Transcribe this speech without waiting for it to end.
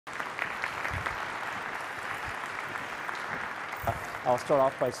I'll start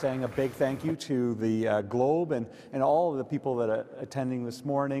off by saying a big thank you to the Globe and all of the people that are attending this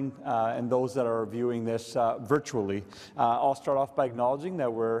morning and those that are viewing this virtually. I'll start off by acknowledging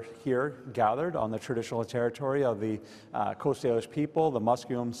that we're here gathered on the traditional territory of the Coast Salish people, the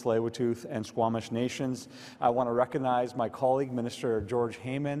Musqueam, Tsleil-Waututh, and Squamish nations. I want to recognize my colleague, Minister George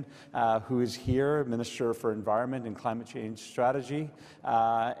Heyman, who is here, Minister for Environment and Climate Change Strategy.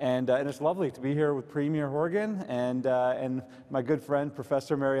 And it's lovely to be here with Premier Horgan and my good friend,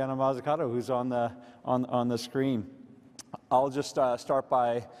 Professor Mariana Mazzucato, who's on the screen. I'll just start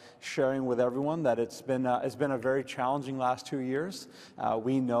by sharing with everyone that it's been a very challenging last 2 years.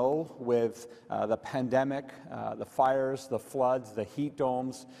 We know with the pandemic, the fires, the floods, the heat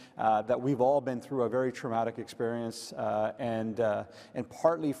domes, that we've all been through a very traumatic experience. And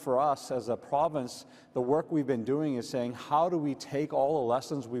partly for us as a province, the work we've been doing is saying, how do we take all the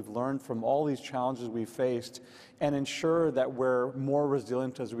lessons we've learned from all these challenges we've faced and ensure that we're more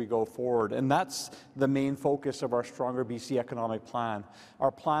resilient as we go forward? And that's the main focus of our StrongerBC Economic Plan.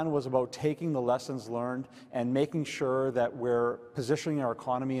 Our plan was about taking the lessons learned and making sure that we're positioning our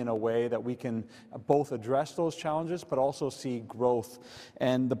economy in a way that we can both address those challenges but also see growth.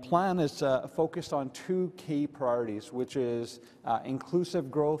 And the plan is focused on two key priorities, which is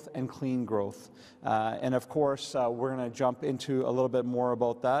inclusive growth and clean growth. And of course, we're going to jump into a little bit more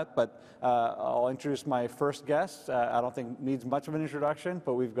about that, but I'll introduce my first guest. I don't think needs much of an introduction,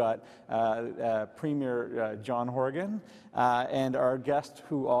 but we've got Premier John Horgan, and our guest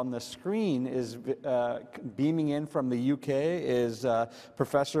who on the screen is beaming in from the UK is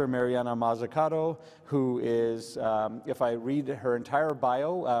Professor Mariana Mazzucato, who is, if I read her entire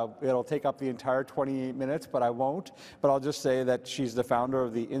bio, it'll take up the entire 28 minutes, but I won't. But I'll just say that she's the founder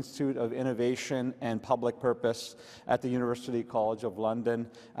of the Institute of Innovation and Public Purpose at the University College of London,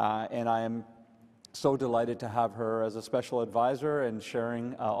 and I am so delighted to have her as a special advisor and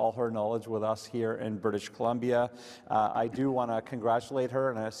sharing all her knowledge with us here in British Columbia. I do want to congratulate her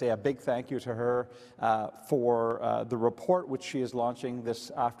and I say a big thank you to her for the report which she is launching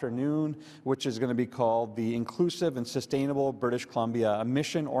this afternoon, which is going to be called The Inclusive and Sustainable British Columbia, a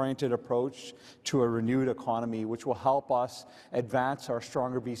mission-oriented approach to a renewed economy, which will help us advance our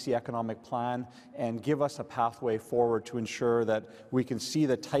StrongerBC Economic Plan and give us a pathway forward to ensure that we can see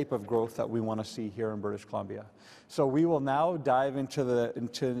the type of growth that we want to see here in British Columbia. So we will now dive into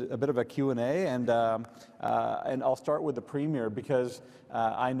a bit of a Q&A, and I'll start with the Premier, because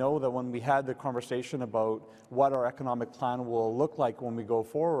I know that when we had the conversation about what our economic plan will look like when we go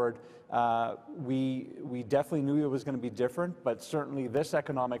forward, we definitely knew it was going to be different, but certainly this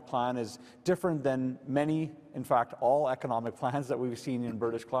economic plan is different than many, in fact, all economic plans that we've seen in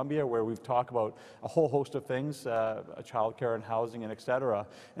British Columbia, where we've talked about a whole host of things, childcare and housing and et cetera.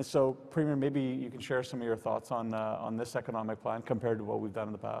 And so, Premier, maybe you can share some of your thoughts on this economic plan compared to what we've done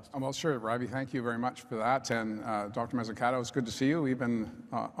in the past. Well, sure, Ravi, thank you very much for that. And Dr. Mazzucato, it's good to see you, even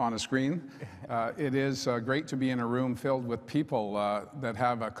on a screen. It is great to be in a room filled with people that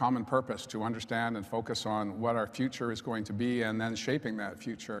have a common purpose to understand and focus on what our future is going to be and then shaping that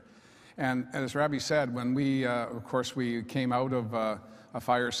future. And as Ravi said, when we, of course, we came out of a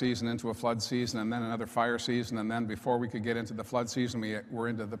fire season into a flood season and then another fire season, and then before we could get into the flood season, we were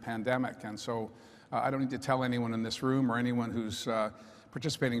into the pandemic. And so I don't need to tell anyone in this room or anyone who's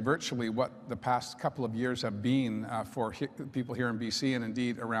participating virtually what the past couple of years have been for people here in BC and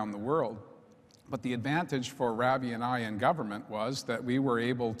indeed around the world. But the advantage for Ravi and I in government was that we were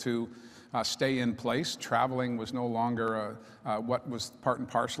able to stay in place. Traveling was no longer what was part and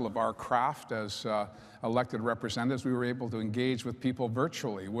parcel of our craft as elected representatives. We were able to engage with people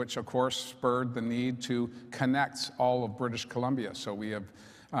virtually, which of course spurred the need to connect all of British Columbia. So we have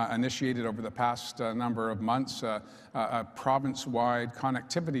initiated over the past number of months a province-wide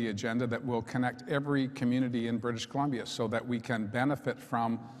connectivity agenda that will connect every community in British Columbia so that we can benefit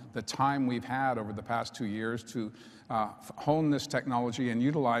from the time we've had over the past 2 years to hone this technology and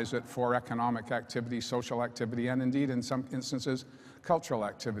utilize it for economic activity, social activity, and indeed in some instances, cultural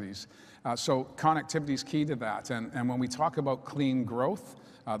activities. So connectivity is key to that. And when we talk about clean growth,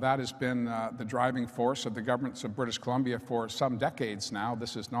 that has been the driving force of the governments of British Columbia for some decades now.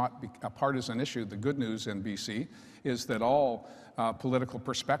 This is not a partisan issue. The good news in BC is that all political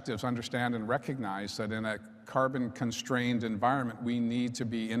perspectives understand and recognize that in a carbon-constrained environment, we need to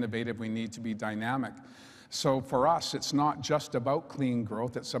be innovative, we need to be dynamic. So for us, it's not just about clean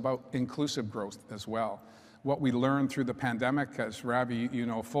growth, it's about inclusive growth as well. What we learned through the pandemic, as Ravi, you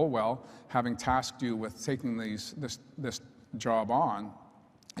know full well, having tasked you with taking this job on,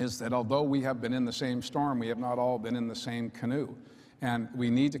 is that although we have been in the same storm, we have not all been in the same canoe. And we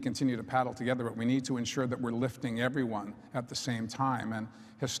need to continue to paddle together, but we need to ensure that we're lifting everyone at the same time. And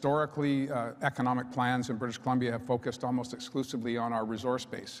historically, economic plans in British Columbia have focused almost exclusively on our resource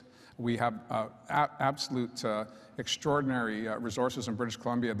base. We have absolute extraordinary resources in British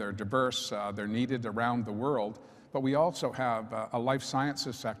Columbia. They're diverse, they're needed around the world, but we also have a life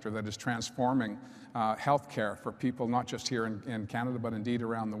sciences sector that is transforming healthcare for people not just here in Canada, but indeed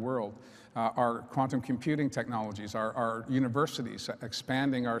around the world. Our quantum computing technologies, our universities,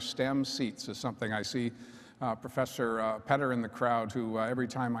 expanding our STEM seats is something I see. Professor Petter in the crowd, who every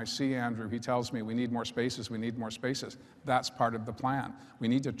time I see Andrew, he tells me we need more spaces, we need more spaces. That's part of the plan. We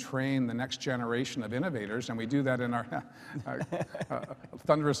need to train the next generation of innovators, and we do that in our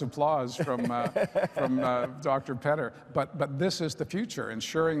thunderous applause from Dr. Petter. But this is the future,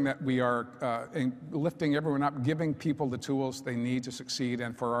 ensuring that we are lifting everyone up, giving people the tools they need to succeed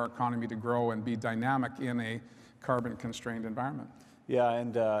and for our economy to grow and be dynamic in a carbon-constrained environment. Yeah,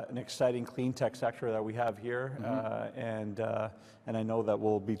 and an exciting clean tech sector that we have here, and I know that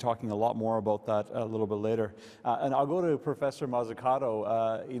we'll be talking a lot more about that a little bit later. And I'll go to Professor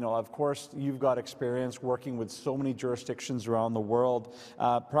Mazzucato. You know, of course, you've got experience working with so many jurisdictions around the world.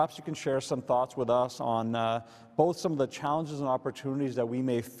 Perhaps you can share some thoughts with us on both some of the challenges and opportunities that we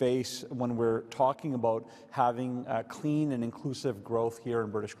may face when we're talking about having clean and inclusive growth here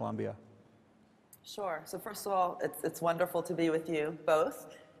in British Columbia. Sure. So first of all, it's wonderful to be with you both.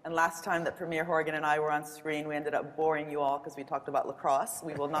 And last time that Premier Horgan and I were on screen, we ended up boring you all because we talked about lacrosse.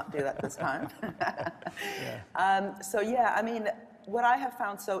 We will not do that this time. So yeah, I mean, what I have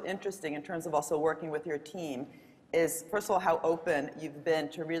found so interesting in terms of also working with your team is, first of all, how open you've been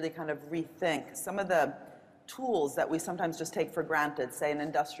to really kind of rethink some of the tools that we sometimes just take for granted, say an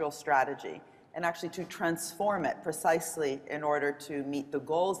industrial strategy, and actually to transform it precisely in order to meet the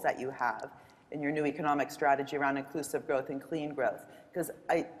goals that you have in your new economic strategy around inclusive growth and clean growth. Because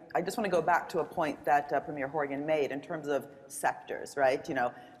I just want to go back to a point that Premier Horgan made in terms of sectors, right? You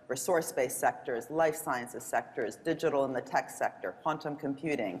know, resource-based sectors, life sciences sectors, digital and the tech sector, quantum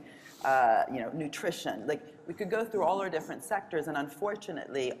computing, you know, nutrition. Like, we could go through all our different sectors, and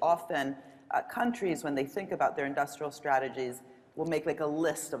unfortunately, often countries, when they think about their industrial strategies, will make like a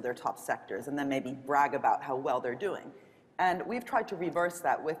list of their top sectors and then maybe brag about how well they're doing. And we've tried to reverse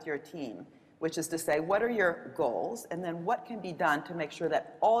that with your team, which is to say, what are your goals, and then what can be done to make sure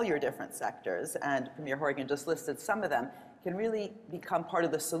that all your different sectors, and Premier Horgan just listed some of them, can really become part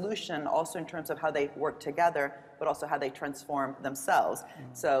of the solution, also in terms of how they work together, but also how they transform themselves.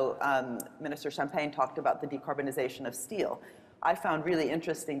 So Minister Champagne talked about the decarbonization of steel. I found really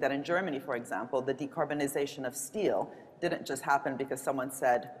interesting that in Germany, for example, the decarbonization of steel didn't just happen because someone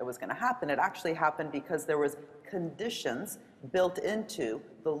said it was going to happen. It actually happened because there was conditions built into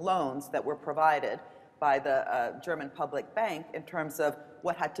the loans that were provided by the German public bank in terms of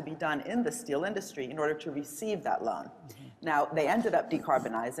what had to be done in the steel industry in order to receive that loan. Now, they ended up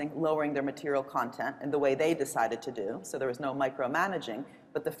decarbonizing, lowering their material content in the way they decided to do, so there was no micromanaging,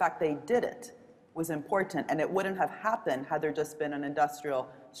 but the fact they did it was important, and it wouldn't have happened had there just been an industrial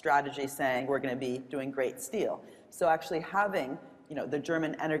strategy saying we're going to be doing great steel. So actually having, you know, the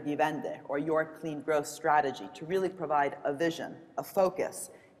German Energiewende or your clean growth strategy to really provide a vision, a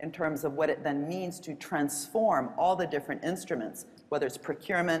focus in terms of what it then means to transform all the different instruments, whether it's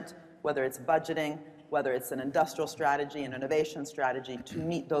procurement, whether it's budgeting, whether it's an industrial strategy, an innovation strategy to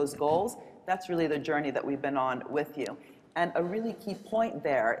meet those goals. That's really the journey that we've been on with you. And a really key point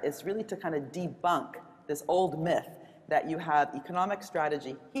there is really to kind of debunk this old myth that you have economic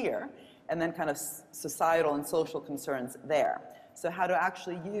strategy here and then kind of societal and social concerns there. So how to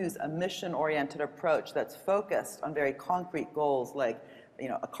actually use a mission-oriented approach that's focused on very concrete goals like, you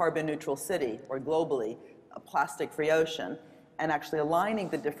know, a carbon neutral city or globally, a plastic-free ocean, and actually aligning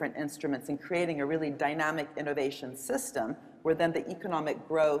the different instruments and creating a really dynamic innovation system where then the economic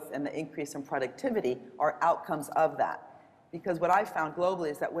growth and the increase in productivity are outcomes of that. Because what I found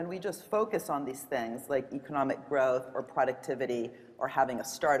globally is that when we just focus on these things like economic growth or productivity or having a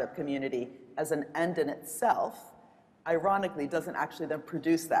startup community as an end in itself, ironically doesn't actually then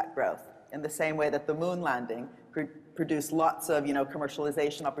produce that growth in the same way that the moon landing produced lots of, you know,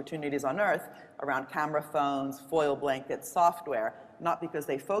 commercialization opportunities on Earth around camera phones, foil blankets, software, not because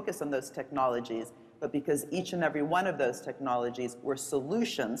they focus on those technologies, but because each and every one of those technologies were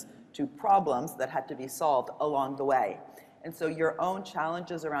solutions to problems that had to be solved along the way. And so your own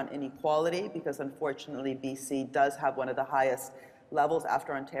challenges around inequality, because unfortunately BC does have one of the highest levels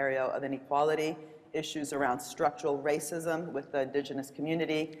after Ontario of inequality, issues around structural racism with the Indigenous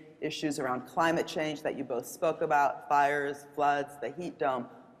community, issues around climate change that you both spoke about, fires, floods, the heat dome,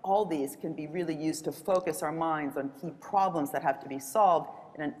 all these can be really used to focus our minds on key problems that have to be solved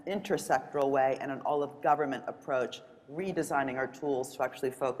in an intersectoral way and an all-of-government approach, redesigning our tools to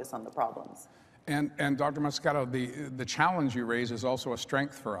actually focus on the problems. And Dr. Mazzucato, the challenge you raise is also a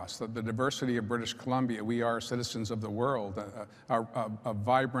strength for us, the diversity of British Columbia. We are citizens of the world, a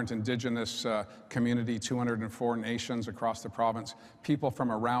vibrant Indigenous community, 204 nations across the province. People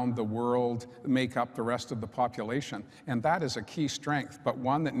from around the world make up the rest of the population. And that is a key strength, but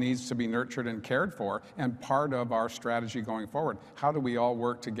one that needs to be nurtured and cared for, and part of our strategy going forward. How do we all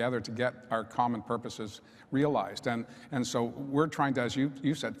work together to get our common purposes realized? And so we're trying to, as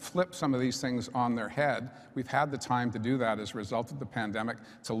you said, flip some of these things on their head. We've had the time to do that as a result of the pandemic,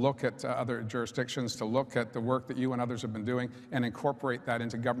 to look at other jurisdictions, to look at the work that you and others have been doing and incorporate that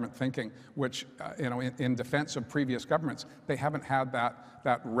into government thinking, which, in defense of previous governments, they haven't had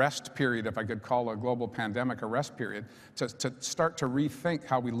that rest period, if I could call a global pandemic a rest period, to start to rethink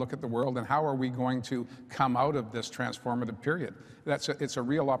how we look at the world and how are we going to come out of this transformative period. It's a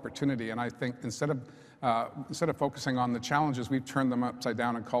real opportunity, and I think instead of focusing on the challenges, we've turned them upside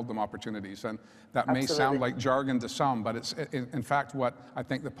down and called them opportunities. And that may sound like jargon to some, but it's in fact what I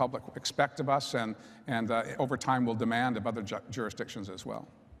think the public expect of us and over time will demand of other jurisdictions as well.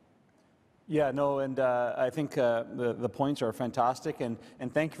 Yeah, no, and I think the points are fantastic, and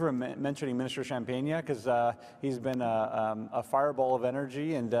thank you for mentioning Minister Champagne, because he's been a fireball of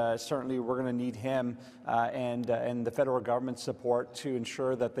energy, and certainly we're going to need him and the federal government's support to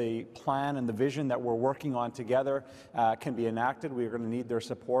ensure that the plan and the vision that we're working on together can be enacted. We're going to need their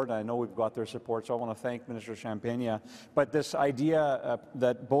support. I know we've got their support, so I want to thank Minister Champagne. But this idea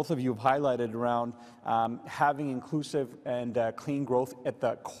that both of you have highlighted around having inclusive and clean growth at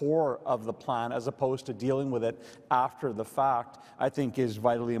the core of the plan, as opposed to dealing with it after the fact, I think is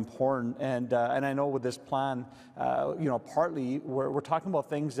vitally important. And I know with this plan, partly we're talking about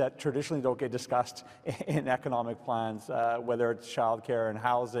things that traditionally don't get discussed in economic plans, whether it's childcare and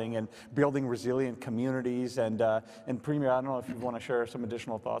housing and building resilient communities. And Premier, I don't know if you want to share some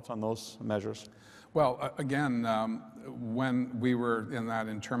additional thoughts on those measures. Well, again, when we were in that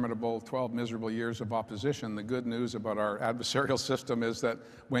interminable 12 miserable years of opposition, the good news about our adversarial system is that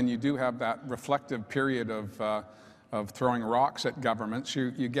when you do have that reflective period of throwing rocks at governments,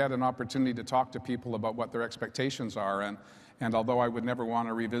 you get an opportunity to talk to people about what their expectations are. And although I would never want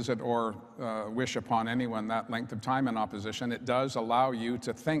to revisit or wish upon anyone that length of time in opposition, it does allow you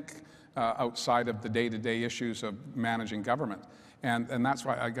to think outside of the day-to-day issues of managing government. And that's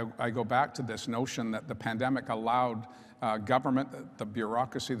why I go back to this notion that the pandemic allowed government, the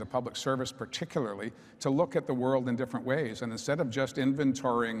bureaucracy, the public service particularly, to look at the world in different ways. And instead of just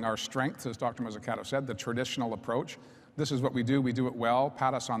inventorying our strengths, as Dr. Mazzucato said, the traditional approach, this is what we do it well,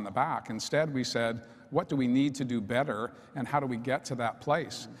 pat us on the back. Instead, we said, what do we need to do better, and how do we get to that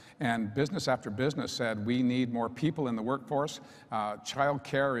place? And business after business said, we need more people in the workforce.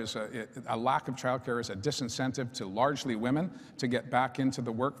 Childcare is a lack of childcare is a disincentive to largely women to get back into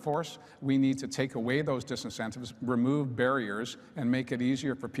the workforce. We need to take away those disincentives, remove barriers, and make it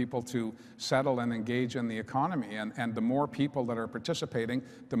easier for people to settle and engage in the economy. And the more people that are participating,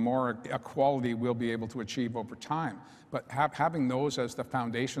 the more equality we'll be able to achieve over time. But having those as the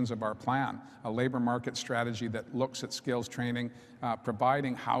foundations of our plan, a labor market strategy that looks at skills training,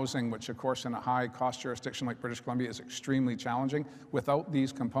 providing housing, which of course in a high-cost jurisdiction like British Columbia is extremely challenging. Without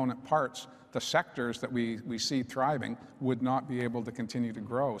these component parts, the sectors that we see thriving would not be able to continue to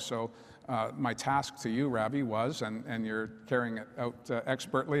grow. So my task to you, Ravi, was, and you're carrying it out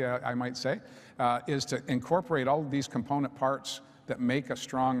expertly, I might say, is to incorporate all of these component parts that make a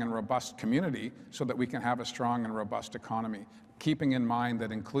strong and robust community so that we can have a strong and robust economy, keeping in mind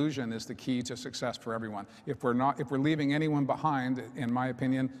that inclusion is the key to success for everyone. If we're leaving anyone behind, in my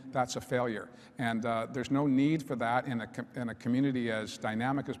opinion, that's a failure. And there's no need for that in a community as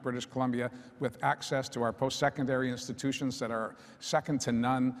dynamic as British Columbia, with access to our post-secondary institutions that are second to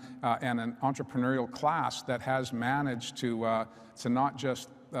none, and an entrepreneurial class that has managed to not just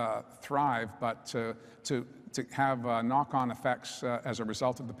thrive, but to have knock-on effects as a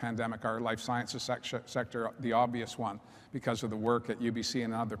result of the pandemic. Our life sciences sector, the obvious one, because of the work at UBC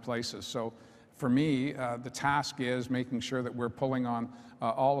and other places. So for me, the task is making sure that we're pulling on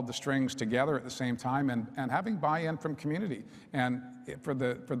all of the strings together at the same time and having buy-in from community. And for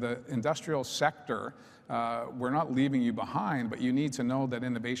the industrial sector, we're not leaving you behind, but you need to know that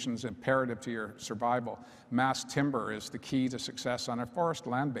innovation is imperative to your survival. Mass timber is the key to success on our forest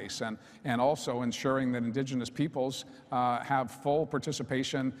land base, and also ensuring that Indigenous peoples have full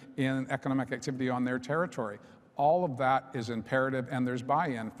participation in economic activity on their territory. All of that is imperative, and there's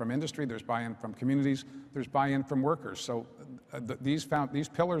buy-in from industry, there's buy-in from communities, there's buy-in from workers. So these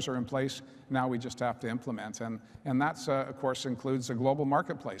pillars are in place. Now we just have to implement, and that's of course includes a global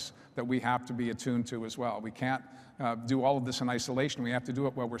marketplace that we have to be attuned to as well. We can't do all of this in isolation. We have to do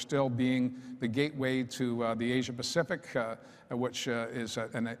it while we're still being the gateway to the Asia Pacific, which is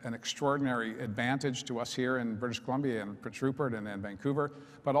an extraordinary advantage to us here in British Columbia and Prince Rupert and Vancouver,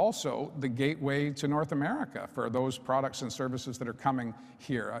 but also the gateway to North America for those products and services that are coming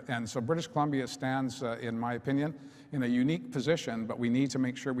here. And so British Columbia stands, in my opinion, in a unique position, but we need to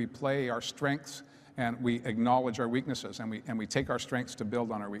make sure we play our strengths and we acknowledge our weaknesses, and we take our strengths to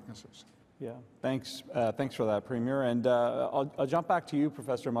build on our weaknesses. Yeah, thanks for that, Premier. And I'll jump back to you,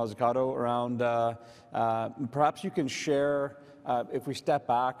 Professor Mazzucato, around perhaps you can share, if we step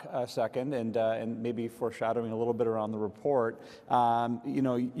back a second and maybe foreshadowing a little bit around the report,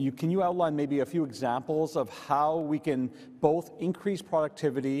 can you outline maybe a few examples of how we can both increase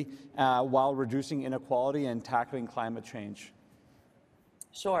productivity while reducing inequality and tackling climate change?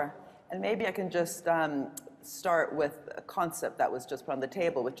 Sure. And maybe I can just start with a concept that was just put on the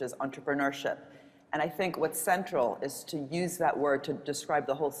table, which is entrepreneurship. And I think what's central is to use that word to describe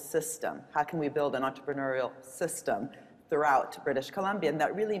the whole system. How can we build an entrepreneurial system throughout British Columbia? And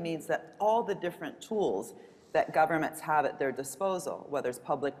that really means that all the different tools that governments have at their disposal, whether it's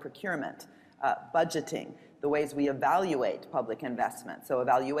public procurement, budgeting, the ways we evaluate public investment, so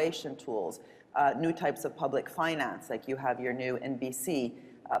evaluation tools, new types of public finance, like you have your new NBC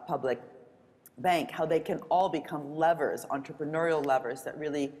public bank, how they can all become levers, entrepreneurial levers that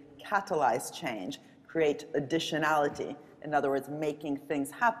really catalyze change, create additionality. In other words, making things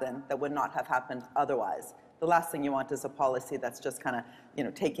happen that would not have happened otherwise. The last thing you want is a policy that's just kind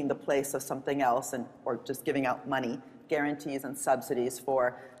of, taking the place of something else or just giving out money, guarantees and subsidies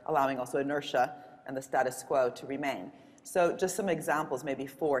for allowing also inertia and the status quo to remain. So just some examples, maybe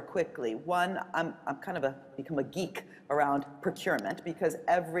 4 quickly. One, I'm kind of become a geek around procurement, because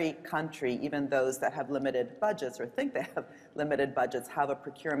every country, even those that have limited budgets or think they have limited budgets, have a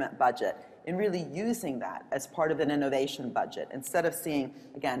procurement budget. And really using that as part of an innovation budget, instead of seeing,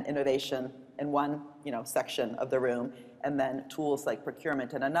 again, innovation in one section of the room and then tools like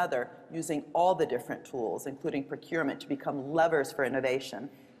procurement in another, using all the different tools, including procurement, to become levers for innovation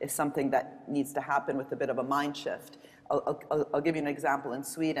is something that needs to happen with a bit of a mind shift. I'll give you an example. In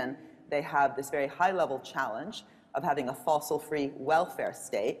Sweden, they have this very high-level challenge of having a fossil-free welfare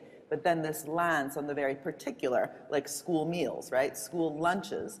state, but then this lands on the very particular, like school meals, right? School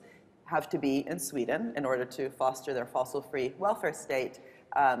lunches have to be in Sweden in order to foster their fossil-free welfare state,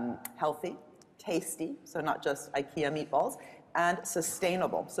 healthy, tasty, so not just IKEA meatballs, and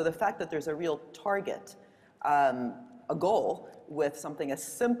sustainable. So the fact that there's a real target, a goal with something as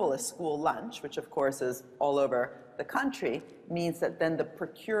simple as school lunch, which of course is all over the country, means that then the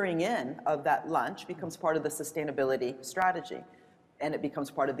procuring in of that lunch becomes part of the sustainability strategy. And it becomes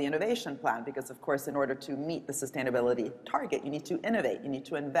part of the innovation plan, because of course in order to meet the sustainability target, you need to innovate, you need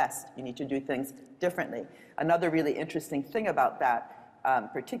to invest, you need to do things differently. Another really interesting thing about that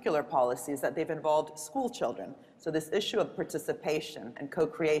particular policy is that they've involved school children. So this issue of participation and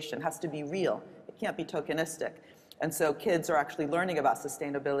co-creation has to be real. It can't be tokenistic. And so kids are actually learning about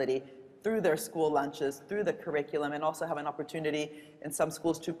sustainability through their school lunches, through the curriculum, and also have an opportunity in some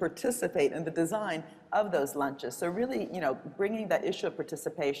schools to participate in the design of those lunches. So really, bringing that issue of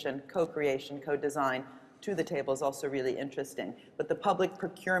participation, co-creation, co-design to the table is also really interesting. But the public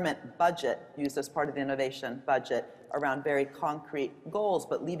procurement budget used as part of the innovation budget around very concrete goals,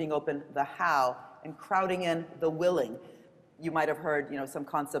 but leaving open the how and crowding in the willing. You might have heard, some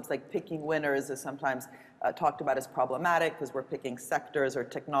concepts like picking winners is sometimes talked about as problematic because we're picking sectors or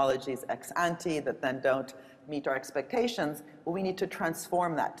technologies ex ante that then don't meet our expectations. But we need to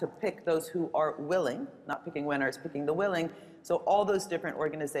transform that to pick those who are willing, not picking winners, picking the willing. So all those different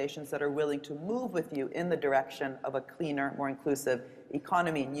organizations that are willing to move with you in the direction of a cleaner, more inclusive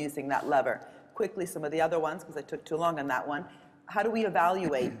economy, and using that lever. Quickly, some of the other ones, because I took too long on that one. How do we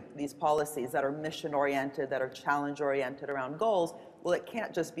evaluate these policies that are mission-oriented, that are challenge-oriented around goals? Well, it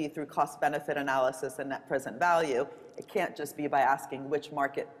can't just be through cost-benefit analysis and net present value. It can't just be by asking which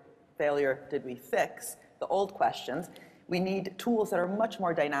market failure did we fix, the old questions. We need tools that are much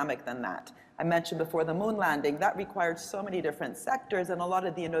more dynamic than that. I mentioned before the moon landing, that required so many different sectors, and a lot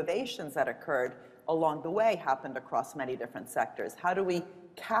of the innovations that occurred along the way happened across many different sectors. How do we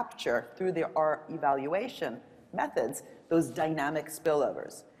capture, through our evaluation methods, those dynamic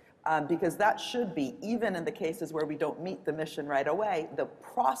spillovers? Because that should be, even in the cases where we don't meet the mission right away, the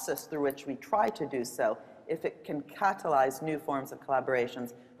process through which we try to do so if it can catalyze new forms of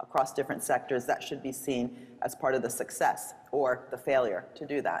collaborations across different sectors, that should be seen as part of the success or the failure to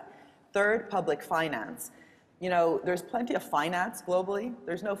do that. Third, public finance. You know, there's plenty of finance globally.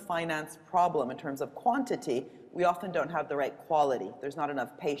 There's no finance problem in terms of quantity. We often don't have the right quality. There's not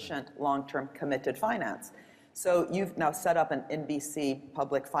enough patient, long-term committed finance. So you've now set up an NBC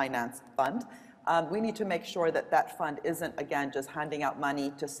public finance fund. We need to make sure that that fund isn't, again, just handing out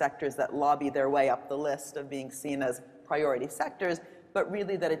money to sectors that lobby their way up the list of being seen as priority sectors, but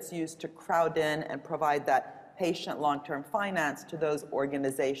really that it's used to crowd in and provide that patient, long-term finance to those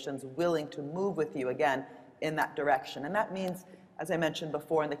organizations willing to move with you, again, in that direction. And that means, as I mentioned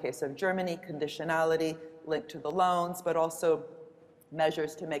before, in the case of Germany, conditionality linked to the loans, but also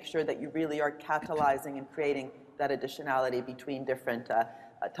measures to make sure that you really are catalyzing and creating that additionality between different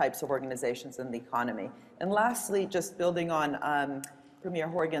types of organizations in the economy. And lastly, just building on Premier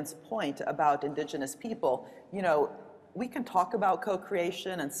Horgan's point about Indigenous people, you know, we can talk about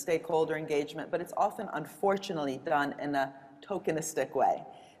co-creation and stakeholder engagement, but it's often, unfortunately, done in a tokenistic way.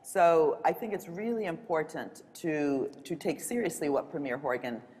 So I think it's really important to take seriously what Premier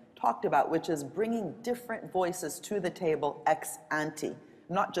Horgan talked about, which is bringing different voices to the table ex ante,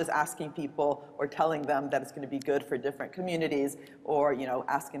 not just asking people or telling them that it's going to be good for different communities, or, you know,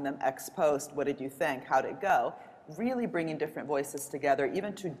 asking them ex post, what did you think, how'd it go? Really bringing different voices together,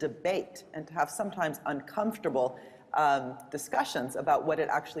 even to debate and to have sometimes uncomfortable discussions about what it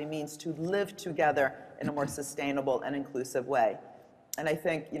actually means to live together in a more sustainable and inclusive way. And I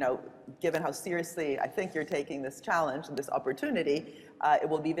think, you know, given how seriously I think you're taking this challenge and this opportunity, it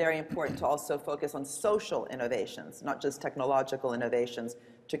will be very important to also focus on social innovations, not just technological innovations,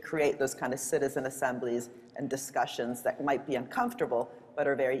 to create those kind of citizen assemblies and discussions that might be uncomfortable, but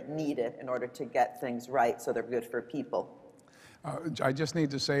are very needed in order to get things right so they're good for people. I just need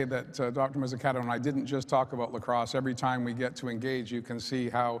to say that Dr. Mazzucato and I didn't just talk about lacrosse. Every time we get to engage, you can see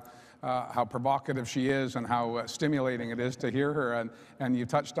how provocative she is and how stimulating it is to hear her. And you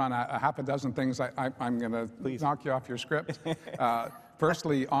touched on a half a dozen things. I'm going to knock you off your script.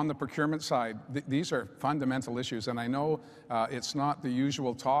 Firstly, on the procurement side, these are fundamental issues, and I know it's not the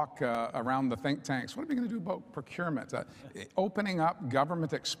usual talk around the think tanks. What are we going to do about procurement? Opening up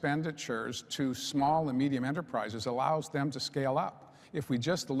government expenditures to small and medium enterprises allows them to scale up. If we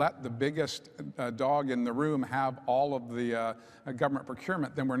just let the biggest dog in the room have all of the government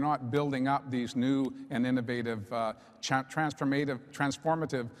procurement, then we're not building up these new and innovative,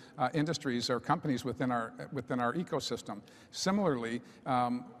 transformative industries or companies within our ecosystem. Similarly,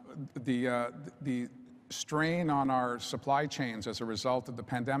 the strain on our supply chains as a result of the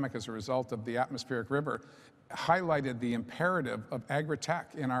pandemic, as a result of the atmospheric river, highlighted the imperative of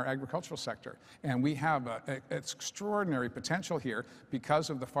agri-tech in our agricultural sector. And we have extraordinary potential here because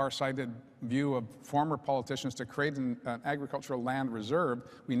of the far-sighted view of former politicians to create an agricultural land reserve.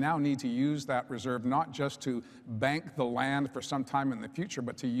 We now need to use that reserve not just to bank the land for some time in the future,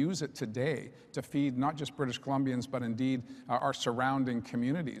 but to use it today to feed not just British Columbians, but indeed our surrounding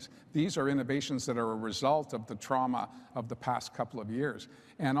communities. These are innovations that are a result of the trauma of the past couple of years.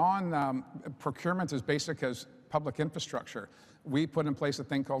 And on procurement as basic as public infrastructure, we put in place a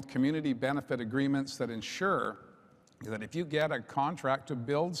thing called community benefit agreements that ensure that if you get a contract to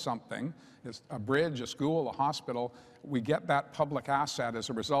build something, a bridge, a school, a hospital, we get that public asset as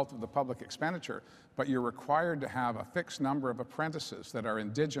a result of the public expenditure, but you're required to have a fixed number of apprentices that are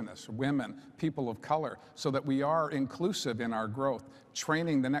Indigenous, women, people of color, so that we are inclusive in our growth,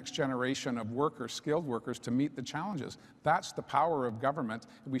 training the next generation of workers, skilled workers, to meet the challenges. That's the power of government.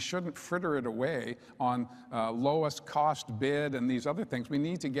 We shouldn't fritter it away on lowest cost bid and these other things. We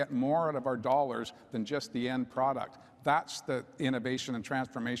need to get more out of our dollars than just the end product. That's the innovation and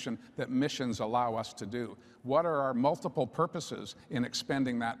transformation that missions allow us to do. What are our multiple purposes in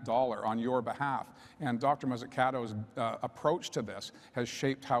expending that dollar on your behalf? And Dr. Mazzucato's approach to this has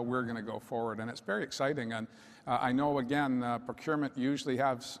shaped how we're going to go forward, and it's very exciting. And I know, again, procurement usually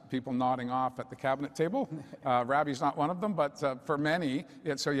has people nodding off at the cabinet table. Ravi's not one of them, but for many,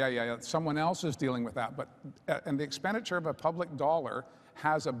 it's, so yeah, someone else is dealing with that. But and the expenditure of a public dollar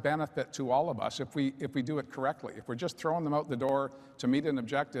has a benefit to all of us if we do it correctly. If we're just throwing them out the door to meet an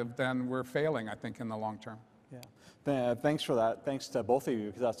objective, then we're failing, I think, in the long term. Yeah, thanks for that. Thanks to both of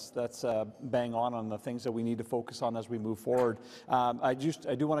you, because that's bang on the things that we need to focus on as we move forward. I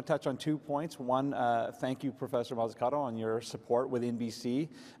do want to touch on 2 points. One, thank you, Professor Mazzucato, on your support within BC.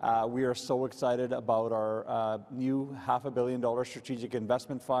 We are so excited about our new $500 million strategic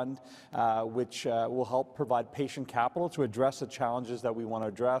investment fund, which will help provide patient capital to address the challenges that we want to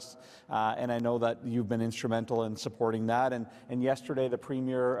address. And I know that you've been instrumental in supporting that. And yesterday, the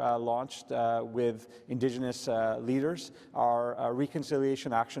Premier launched with Indigenous leaders our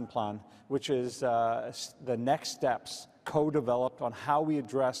Reconciliation Action Plan, which is the next steps co-developed on how we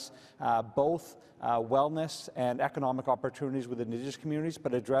address both wellness and economic opportunities with Indigenous communities,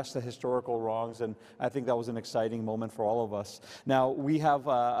 but address the historical wrongs, and I think that was an exciting moment for all of us. Now, we have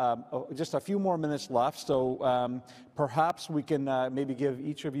just a few more minutes left, so perhaps we can maybe give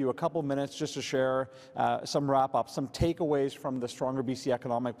each of you a couple minutes just to share some wrap-up, some takeaways from the StrongerBC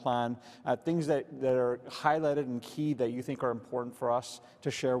Economic Plan, things that are highlighted and key that you think are important for us to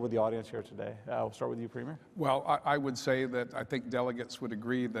share with the audience here today. I'll start with you, Premier. Well, I would say that I think delegates would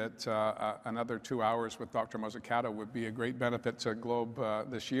agree that another 2 hours with Dr. Mazzucato would be a great benefit to Globe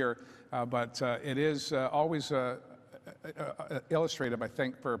this year, but it is always illustrative, I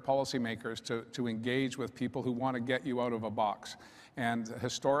think, for policymakers to engage with people who want to get you out of a box. And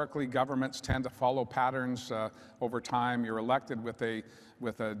historically, governments tend to follow patterns over time. You're elected with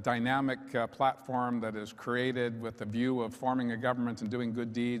a dynamic platform that is created with the view of forming a government and doing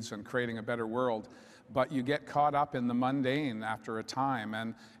good deeds and creating a better world. But you get caught up in the mundane after a time.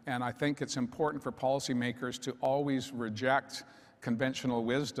 And I think it's important for policymakers to always reject conventional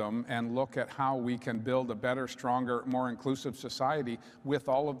wisdom and look at how we can build a better, stronger, more inclusive society with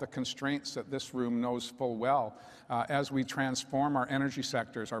all of the constraints that this room knows full well. As we transform our energy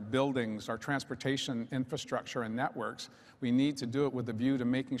sectors, our buildings, our transportation infrastructure and networks, we need to do it with a view to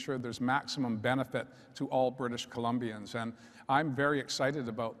making sure there's maximum benefit to all British Columbians. And I'm very excited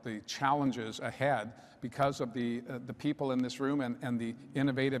about the challenges ahead because of the people in this room and the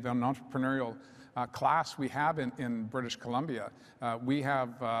innovative and entrepreneurial class we have in British Columbia. We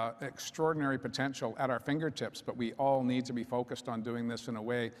have extraordinary potential at our fingertips, but we all need to be focused on doing this in a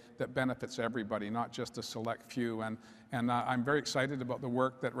way that benefits everybody, not just a select few. And I'm very excited about the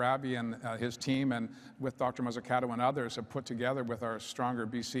work that Ravi and his team and with Dr. Mazzucato and others have put together with our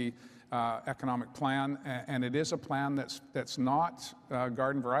StrongerBC Economic Plan. And it is a plan that's not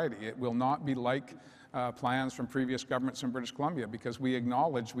garden variety. It will not be like plans from previous governments in British Columbia, because we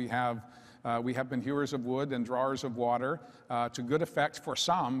acknowledge we have been hewers of wood and drawers of water to good effect for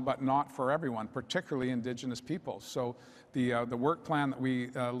some, but not for everyone, particularly Indigenous peoples. So the work plan that we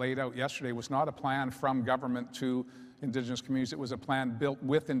laid out yesterday was not a plan from government to Indigenous communities. It was a plan built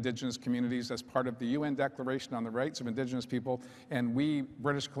with Indigenous communities as part of the UN Declaration on the Rights of Indigenous People. And we,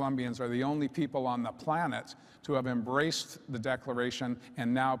 British Columbians, are the only people on the planet to have embraced the Declaration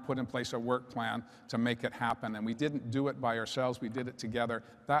and now put in place a work plan to make it happen. And we didn't do it by ourselves, we did it together.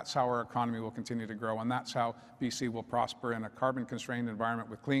 That's how our economy will continue to grow, and that's how BC will prosper in a carbon-constrained environment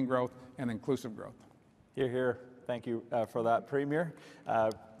with clean growth and inclusive growth. Hear, hear. Thank you for that, Premier.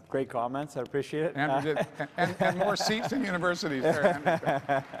 Great comments. I appreciate it. And more seats in universities.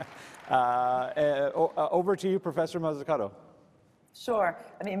 Over to you, Professor Mazzucato. Sure.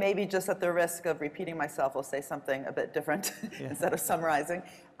 I mean, maybe just at the risk of repeating myself, I'll say something a bit different instead of summarizing.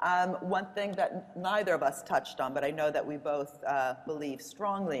 One thing that neither of us touched on, but I know that we both believe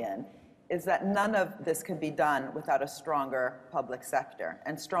strongly in, is that none of this can be done without a stronger public sector.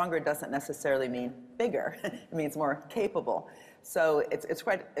 And stronger doesn't necessarily mean bigger. It means more capable. So it's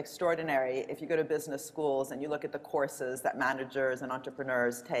quite extraordinary if you go to business schools and you look at the courses that managers and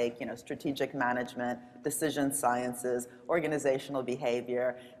entrepreneurs take, strategic management, decision sciences, organizational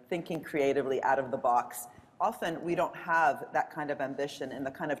behavior, thinking creatively out of the box. Often we don't have that kind of ambition in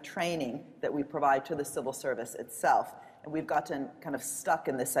the kind of training that we provide to the civil service itself. And we've gotten kind of stuck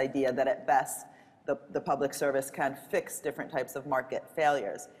in this idea that at best the public service can fix different types of market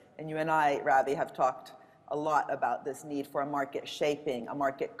failures. And you and I, Ravi, have talked a lot about this need for a market shaping, a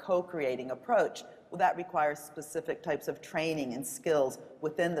market co-creating approach. Well, that requires specific types of training and skills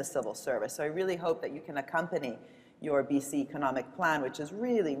within the civil service. So I really hope that you can accompany your BC Economic Plan, which is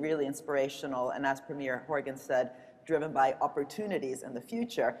really, really inspirational, and as Premier Horgan said, driven by opportunities in the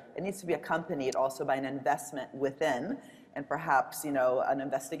future. It needs to be accompanied also by an investment within, and perhaps, an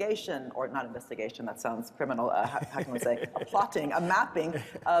investigation, or not investigation, that sounds criminal, how can we say, a plotting, a mapping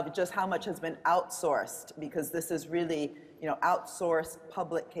of just how much has been outsourced, because this is really, outsourced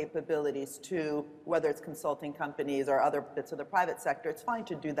public capabilities to, whether it's consulting companies or other bits of the private sector. It's fine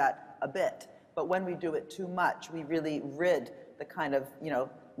to do that a bit, but when we do it too much, we really rid the kind of,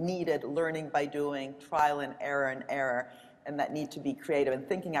 needed learning by doing, trial and error, and that need to be creative and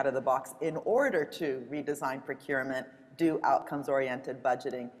thinking out of the box in order to redesign procurement, do outcomes-oriented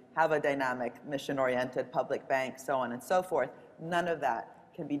budgeting, have a dynamic, mission-oriented public bank, so on and so forth. None of that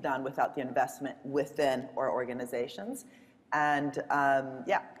can be done without the investment within our organizations. And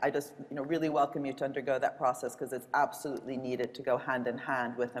yeah, I just really welcome you to undergo that process because it's absolutely needed to go hand in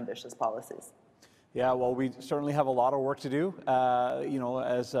hand with ambitious policies. Yeah, well, we certainly have a lot of work to do.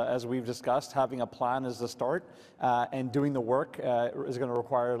 As we've discussed, having a plan is the start, and doing the work is going to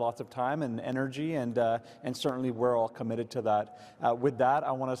require lots of time and energy, and certainly we're all committed to that. With that,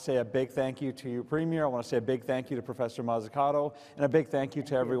 I want to say a big thank you to you, Premier. I want to say a big thank you to Professor Mazzucato, and a big thank you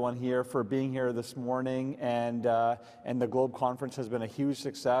to everyone here for being here this morning. And the Globe Conference has been a huge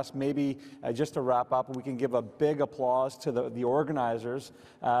success. Maybe just to wrap up, we can give a big applause to the organizers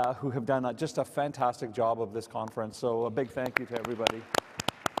who have done just a fantastic job of this conference. So a big thank you to everybody.